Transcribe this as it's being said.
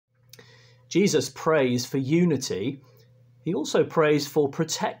Jesus prays for unity. He also prays for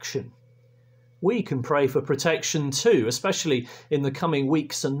protection. We can pray for protection too, especially in the coming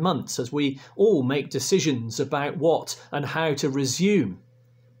weeks and months as we all make decisions about what and how to resume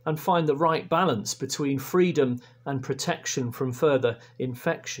and find the right balance between freedom and protection from further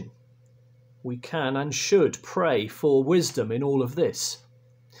infection. We can and should pray for wisdom in all of this.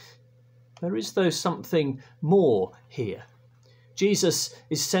 There is, though, something more here. Jesus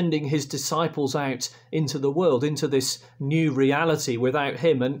is sending his disciples out into the world, into this new reality without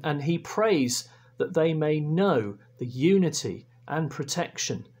him, and he prays that they may know the unity and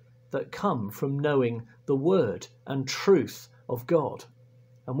protection that come from knowing the word and truth of God,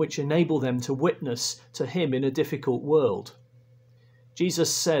 and which enable them to witness to him in a difficult world.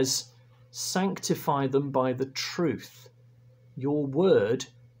 Jesus says, "Sanctify them by the truth. Your word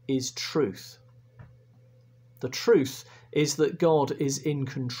is truth." The truth is that God is in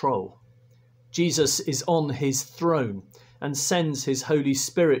control. Jesus is on his throne and sends his Holy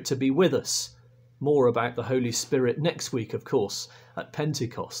Spirit to be with us. More about the Holy Spirit next week, of course, at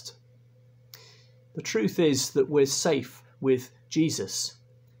Pentecost. The truth is that we're safe with Jesus.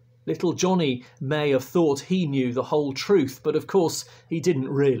 Little Johnny may have thought he knew the whole truth, but of course he didn't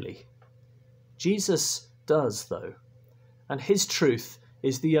really. Jesus does, though, and his truth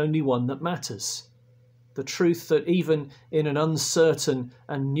is the only one that matters. The truth that even in an uncertain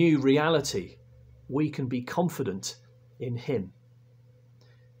and new reality, we can be confident in him.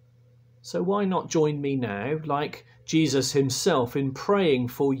 So why not join me now, like Jesus himself, in praying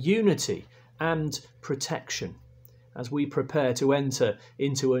for unity and protection as we prepare to enter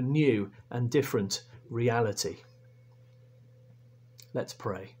into a new and different reality? Let's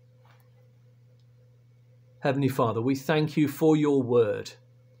pray. Heavenly Father, we thank you for your word.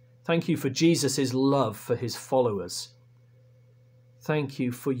 Thank you for Jesus' love for his followers. Thank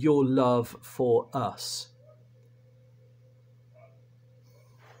you for your love for us.